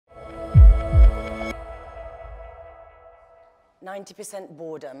90%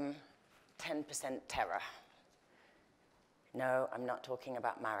 boredom, 10% terror. No, I'm not talking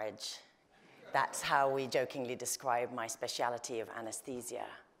about marriage. That's how we jokingly describe my specialty of anesthesia.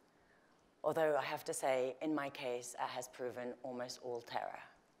 Although I have to say, in my case, it has proven almost all terror.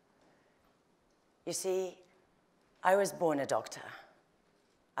 You see, I was born a doctor.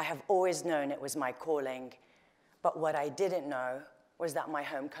 I have always known it was my calling, but what I didn't know was that my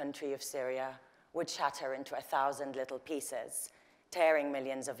home country of Syria would shatter into 1,000 little pieces, tearing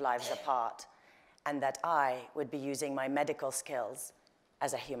millions of lives apart, and that I would be using my medical skills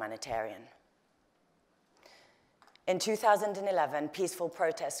as a humanitarian. In 2011, peaceful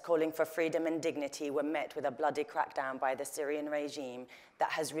protests calling for freedom and dignity were met with a bloody crackdown by the Syrian regime that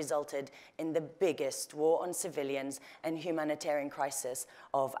has resulted in the biggest war on civilians and humanitarian crisis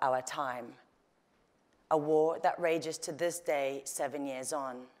of our time. A war that rages to this day, 7 years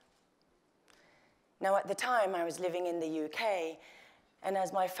on. Now, at the time, I was living in the UK, and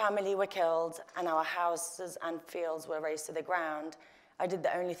as my family were killed and our houses and fields were razed to the ground, I did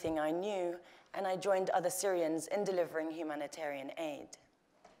the only thing I knew, and I joined other Syrians in delivering humanitarian aid.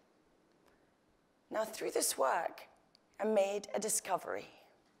 Now, through this work, I made a discovery.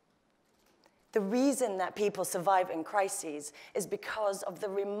 The reason that people survive in crises is because of the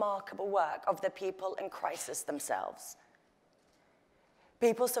remarkable work of the people in crisis themselves.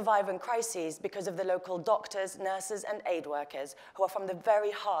 People survive in crises because of the local doctors, nurses, and aid workers who are from the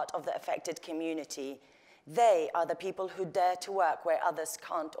very heart of the affected community. They are the people who dare to work where others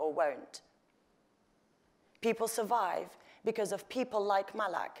can't or won't. People survive because of people like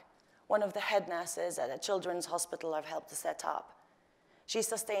Malak, one of the head nurses at a children's hospital I've helped to set up. She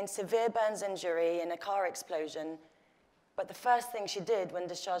sustained severe burns injury in a car explosion, but the first thing she did when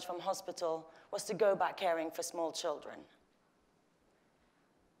discharged from hospital was to go back caring for small children.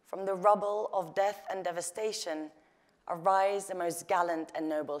 From the rubble of death and devastation arise the most gallant and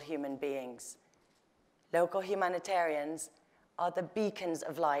noble human beings. Local humanitarians are the beacons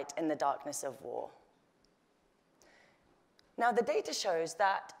of light in the darkness of war. Now, the data shows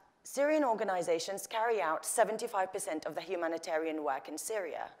that Syrian organizations carry out 75% of the humanitarian work in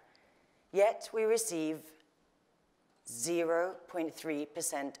Syria, yet we receive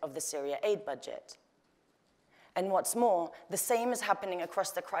 0.3% of the Syria aid budget. And what's more, the same is happening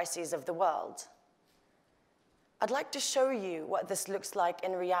across the crises of the world. I'd like to show you what this looks like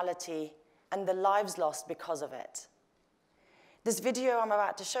in reality and the lives lost because of it. This video I'm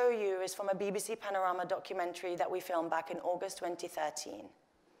about to show you is from a BBC Panorama documentary that we filmed back in August 2013.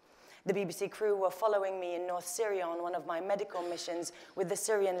 The BBC crew were following me in North Syria on one of my medical missions with the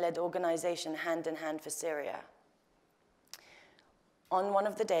Syrian-led organization Hand in Hand for Syria. On one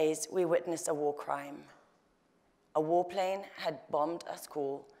of the days, we witnessed a war crime. A warplane had bombed a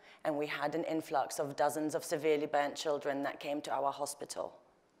school, and we had an influx of dozens of severely burnt children that came to our hospital.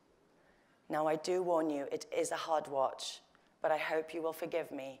 Now, I do warn you, it is a hard watch, but I hope you will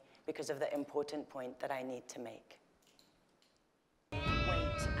forgive me because of the important point that I need to make.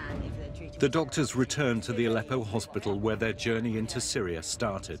 The doctors returned to the Aleppo hospital where their journey into Syria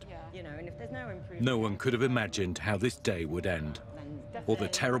started. No one could have imagined how this day would end, or the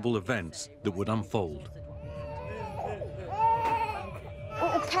terrible events that would unfold.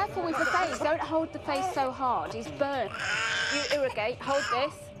 Oh, careful with the face. Don't hold the face so hard. He's burnt. You irrigate. Hold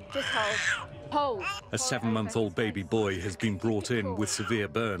this. Just hold. Hold. A 7-month-old baby boy has been brought in with severe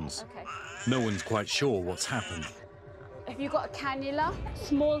burns. Okay. No one's quite sure what's happened. Have you got a cannula?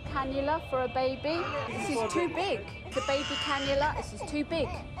 Small cannula for a baby? This is too big. The baby cannula, this is too big.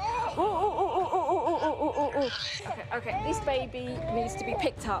 Okay, okay. This baby needs to be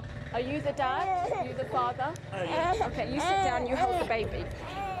picked up. Are you the dad? Are you the father? Okay, you sit down, you hold the baby.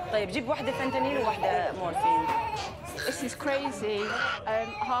 طيب جيب واحدة فentanyl وواحدة morphine. This is crazy.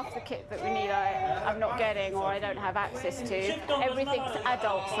 Half the kit that we need I'm not getting or I don't have access to. Everything's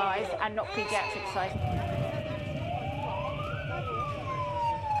adult size and not pediatric size.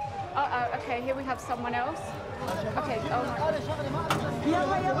 Uh-oh, okay, here we have someone else. Okay, oh my God.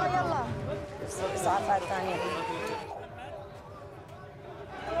 يلا يلا يلا. إسعافات ثانية.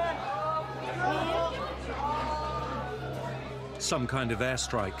 Some kind of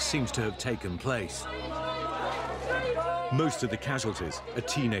airstrike seems to have taken place. Most of the casualties are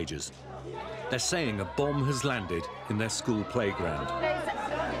teenagers. They're saying a bomb has landed in their school playground. There's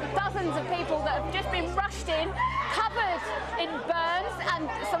dozens of people that have just been rushed in, covered in burns and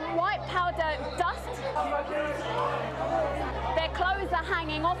some white powder dust. Their clothes are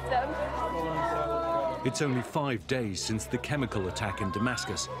hanging off them. It's only 5 days since the chemical attack in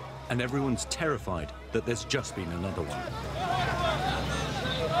Damascus, and everyone's terrified that there's just been another one.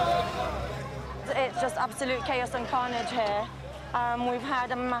 It's just absolute chaos and carnage here. We've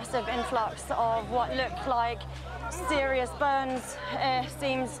had a massive influx of what looked like serious burns.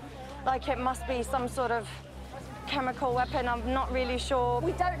 Seems like it must be some sort of chemical weapon. I'm not really sure.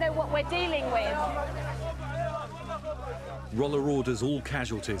 We don't know what we're dealing with. Rola orders all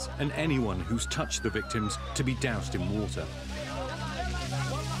casualties and anyone who's touched the victims to be doused in water.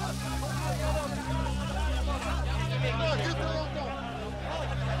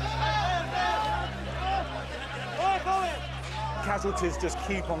 Casualties just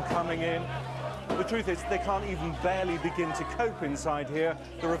keep on coming in. The truth is, they can't even barely begin to cope inside here.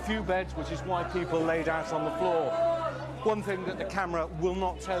 There are a few beds, which is why people laid out on the floor. One thing that the camera will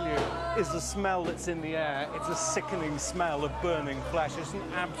not tell you is the smell that's in the air. It's a sickening smell of burning flesh. It's an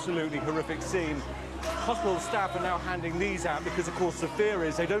absolutely horrific scene. Hospital staff are now handing these out because, of course, the fear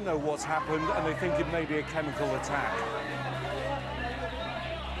is they don't know what's happened and they think it may be a chemical attack.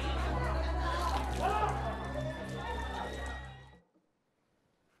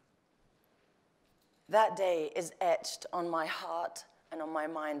 That day is etched on my heart and on my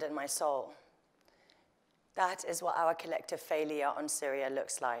mind and my soul. That is what our collective failure on Syria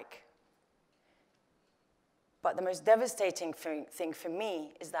looks like. But the most devastating thing for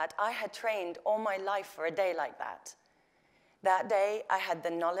me is that I had trained all my life for a day like that. That day, I had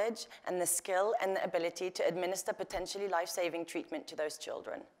the knowledge and the skill and the ability to administer potentially life-saving treatment to those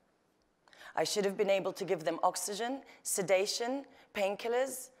children. I should have been able to give them oxygen, sedation,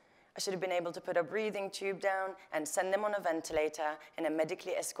 painkillers. I should have been able to put a breathing tube down and send them on a ventilator in a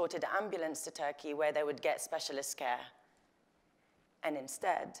medically escorted ambulance to Turkey where they would get specialist care. And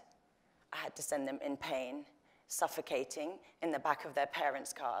instead, I had to send them in pain, suffocating in the back of their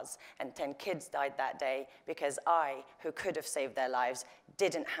parents' cars. And 10 kids died that day because I, who could have saved their lives,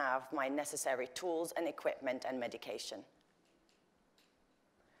 didn't have my necessary tools and equipment and medication.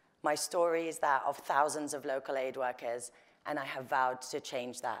 My story is that of thousands of local aid workers, and I have vowed to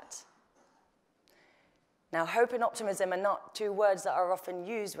change that. Now, hope and optimism are not two words that are often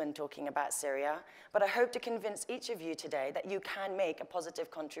used when talking about Syria, but I hope to convince each of you today that you can make a positive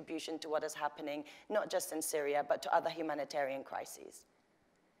contribution to what is happening, not just in Syria, but to other humanitarian crises.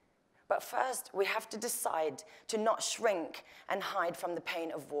 But first, we have to decide to not shrink and hide from the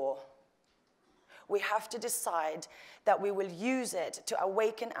pain of war. We have to decide that we will use it to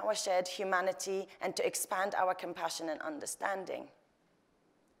awaken our shared humanity and to expand our compassion and understanding.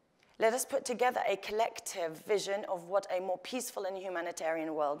 Let us put together a collective vision of what a more peaceful and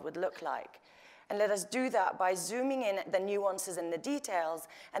humanitarian world would look like. And let us do that by zooming in at the nuances and the details,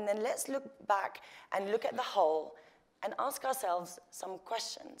 and then let's look back and look at the whole and ask ourselves some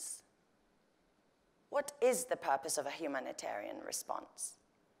questions. What is the purpose of a humanitarian response?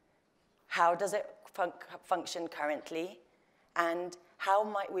 How does it function currently? And how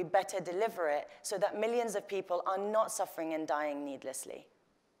might we better deliver it so that millions of people are not suffering and dying needlessly?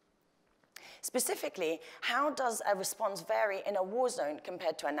 Specifically, how does a response vary in a war zone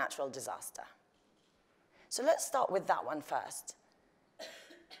compared to a natural disaster? So let's start with that one first.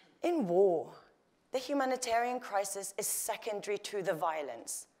 In war, the humanitarian crisis is secondary to the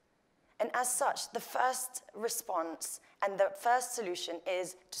violence. And as such, the first response and the first solution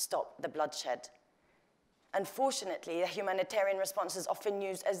is to stop the bloodshed. Unfortunately, the humanitarian response is often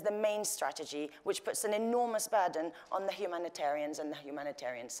used as the main strategy, which puts an enormous burden on the humanitarians and the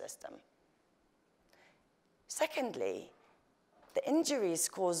humanitarian system. Secondly, the injuries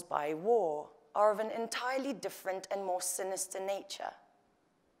caused by war are of an entirely different and more sinister nature.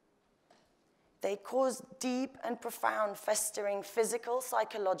 They cause deep and profound festering physical,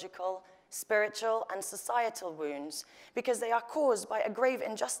 psychological, spiritual, and societal wounds because they are caused by a grave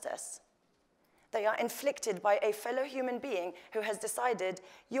injustice. They are inflicted by a fellow human being who has decided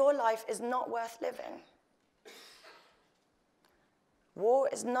your life is not worth living. War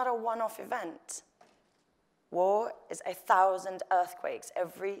is not a one-off event. War is 1,000 earthquakes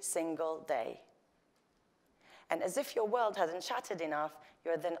every single day. And as if your world hasn't shattered enough,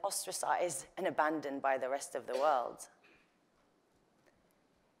 you're then ostracized and abandoned by the rest of the world.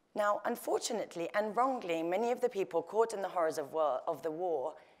 Now, unfortunately and wrongly, many of the people caught in the horrors of the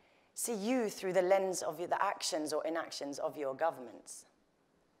war see you through the lens of the actions or inactions of your governments.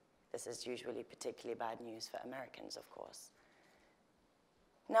 This is usually particularly bad news for Americans, of course.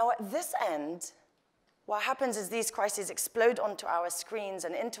 Now, at this end, what happens is these crises explode onto our screens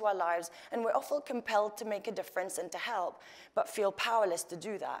and into our lives, and we're often compelled to make a difference and to help, but feel powerless to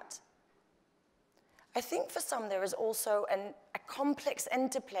do that. I think for some there is also a complex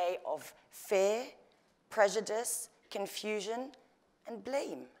interplay of fear, prejudice, confusion, and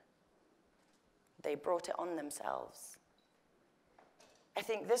blame. They brought it on themselves. I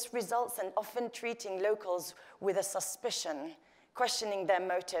think this results in often treating locals with a suspicion, questioning their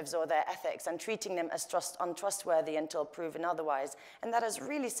motives or their ethics and treating them as untrustworthy until proven otherwise. And that is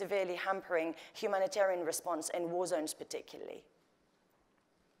really severely hampering humanitarian response in war zones particularly.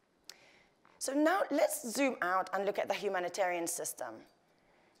 So now let's zoom out and look at the humanitarian system.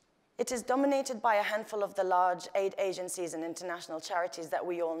 It is dominated by a handful of the large aid agencies and international charities that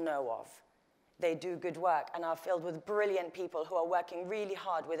we all know of. They do good work and are filled with brilliant people who are working really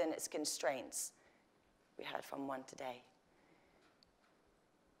hard within its constraints. We heard from one today.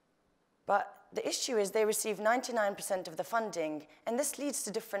 But the issue is they receive 99% of the funding, and this leads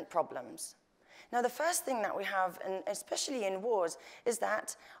to different problems. Now, the first thing that we have, and especially in wars, is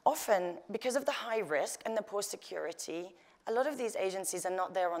that often, because of the high risk and the poor security, a lot of these agencies are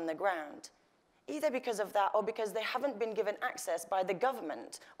not there on the ground, either because of that or because they haven't been given access by the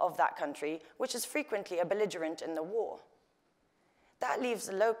government of that country, which is frequently a belligerent in the war. That leaves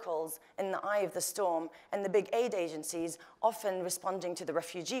the locals in the eye of the storm and the big aid agencies often responding to the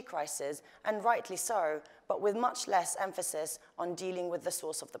refugee crisis, and rightly so, but with much less emphasis on dealing with the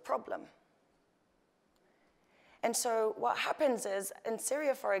source of the problem. And so what happens is, in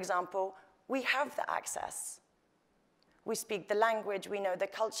Syria, for example, we have the access. We speak the language, we know the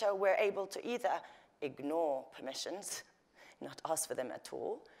culture, we're able to either ignore permissions, not ask for them at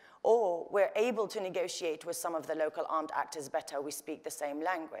all, or we're able to negotiate with some of the local armed actors better, we speak the same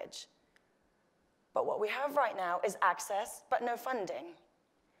language. But what we have right now is access, but no funding.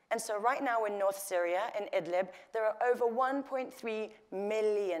 And so right now in North Syria, in Idlib, there are over 1.3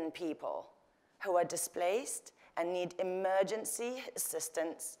 million people who are displaced and need emergency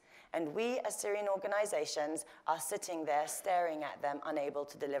assistance, and we as Syrian organizations are sitting there staring at them, unable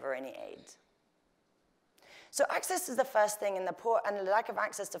to deliver any aid. So access is the first thing, and the lack of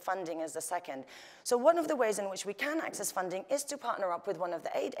access to funding is the second. So one of the ways in which we can access funding is to partner up with one of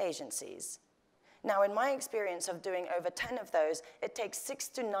the aid agencies. Now, in my experience of doing over 10 of those, it takes 6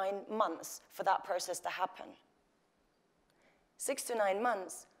 to 9 months for that process to happen. 6 to 9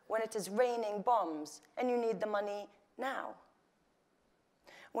 months when it is raining bombs and you need the money now.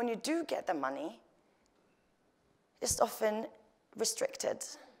 When you do get the money, it's often restricted.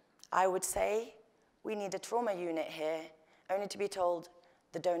 I would say, we need a trauma unit here, only to be told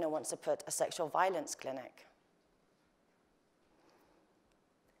the donor wants to put a sexual violence clinic.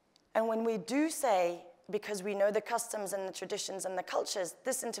 And when we do say, because we know the customs and the traditions and the cultures,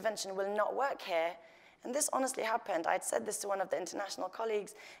 this intervention will not work here, and this honestly happened. I'd said this to one of the international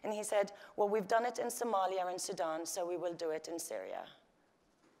colleagues, and he said, well, we've done it in Somalia and Sudan, so we will do it in Syria.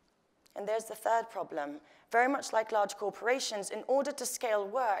 And there's the third problem. Very much like large corporations, in order to scale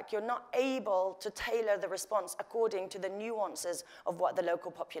work, you're not able to tailor the response according to the nuances of what the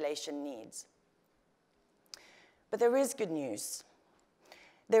local population needs. But there is good news.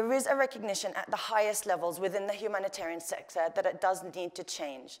 There is a recognition at the highest levels within the humanitarian sector that it does need to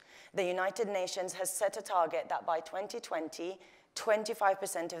change. The United Nations has set a target that by 2020,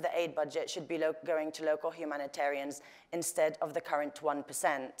 25% of the aid budget should be going to local humanitarians instead of the current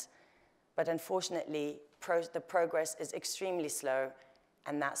 1%. But unfortunately, the progress is extremely slow,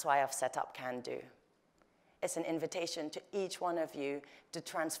 and that's why I've set up Can Do. It's an invitation to each one of you to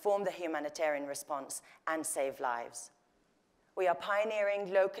transform the humanitarian response and save lives. We are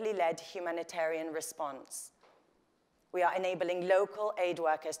pioneering locally led humanitarian response. We are enabling local aid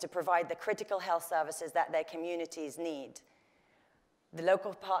workers to provide the critical health services that their communities need. The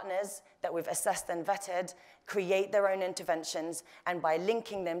local partners that we've assessed and vetted create their own interventions, and by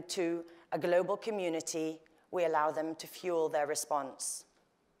linking them to a global community, we allow them to fuel their response.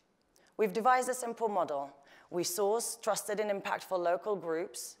 We've devised a simple model. We source trusted and impactful local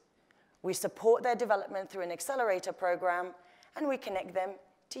groups, we support their development through an accelerator program, and we connect them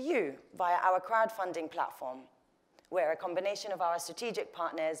to you via our crowdfunding platform, where a combination of our strategic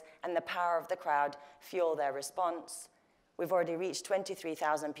partners and the power of the crowd fuel their response. We've already reached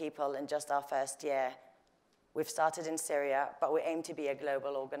 23,000 people in just our first year. We've started in Syria, but we aim to be a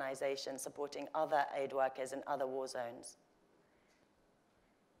global organization supporting other aid workers in other war zones.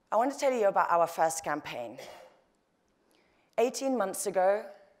 I want to tell you about our first campaign. 18 months ago,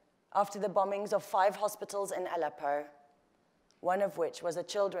 after the bombings of 5 hospitals in Aleppo, one of which was a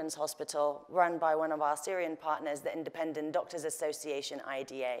children's hospital run by one of our Syrian partners, the Independent Doctors Association,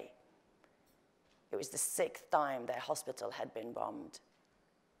 IDA. It was the 6th time their hospital had been bombed.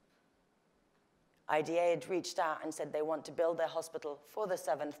 IDA had reached out and said they want to build their hospital for the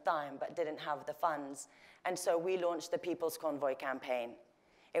 7th time, but didn't have the funds. And so we launched the People's Convoy campaign.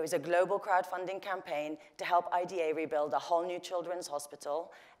 It was a global crowdfunding campaign to help IDA rebuild a whole new children's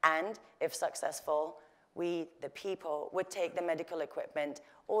hospital. And if successful, we, the people, would take the medical equipment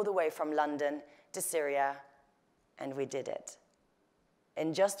all the way from London to Syria, and we did it.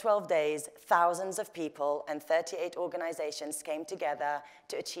 In just 12 days, thousands of people and 38 organizations came together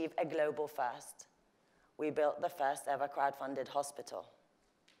to achieve a global first. We built the first ever crowdfunded hospital.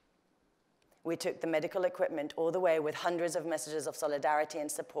 We took the medical equipment all the way with hundreds of messages of solidarity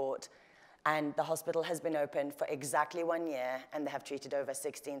and support, and the hospital has been open for exactly 1 year, and they have treated over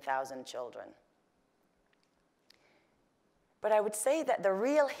 16,000 children. But I would say that the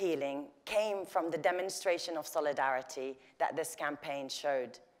real healing came from the demonstration of solidarity that this campaign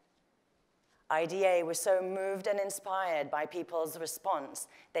showed. IDA was so moved and inspired by people's response,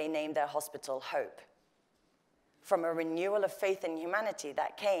 they named their hospital Hope. From a renewal of faith in humanity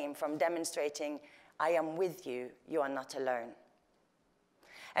that came from demonstrating, I am with you, you are not alone.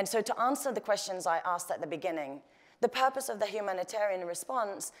 And so to answer the questions I asked at the beginning, the purpose of the humanitarian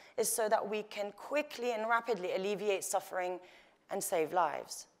response is so that we can quickly and rapidly alleviate suffering and save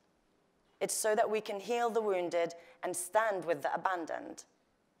lives. It's so that we can heal the wounded and stand with the abandoned.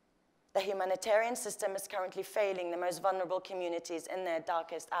 The humanitarian system is currently failing the most vulnerable communities in their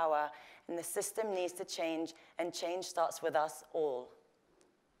darkest hour, and the system needs to change, and change starts with us all.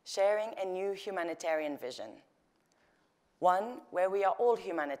 Sharing a new humanitarian vision. One where we are all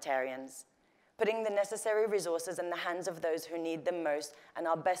humanitarians, putting the necessary resources in the hands of those who need them most and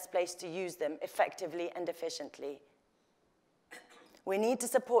are best placed to use them effectively and efficiently. We need to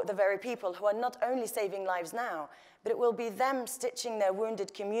support the very people who are not only saving lives now, but it will be them stitching their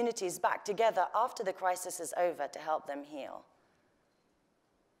wounded communities back together after the crisis is over to help them heal.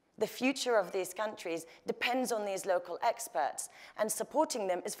 The future of these countries depends on these local experts, and supporting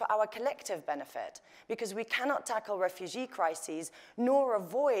them is for our collective benefit, because we cannot tackle refugee crises nor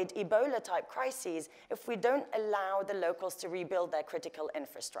avoid Ebola-type crises if we don't allow the locals to rebuild their critical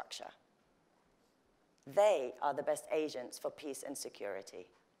infrastructure. They are the best agents for peace and security.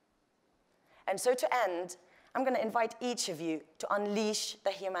 And so to end, I'm going to invite each of you to unleash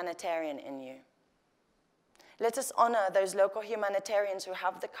the humanitarian in you. Let us honor those local humanitarians who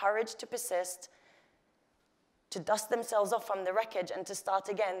have the courage to persist, to dust themselves off from the wreckage and to start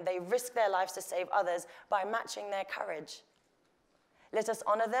again. They risk their lives to save others by matching their courage. Let us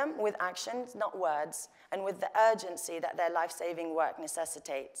honor them with actions, not words, and with the urgency that their life-saving work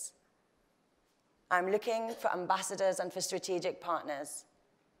necessitates. I'm looking for ambassadors and for strategic partners.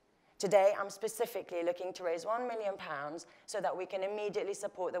 Today, I'm specifically looking to raise £1 million so that we can immediately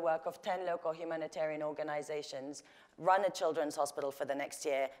support the work of 10 local humanitarian organizations, run a children's hospital for the next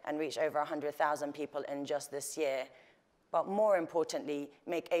year, and reach over 100,000 people in just this year. But more importantly,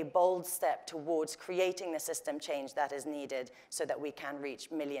 make a bold step towards creating the system change that is needed so that we can reach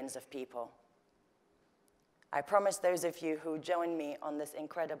millions of people. I promise those of you who join me on this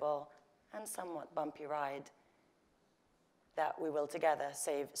incredible and somewhat bumpy ride that we will together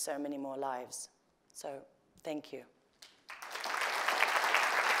save so many more lives. So, thank you.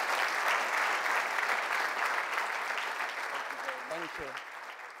 Thank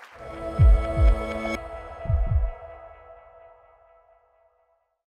you.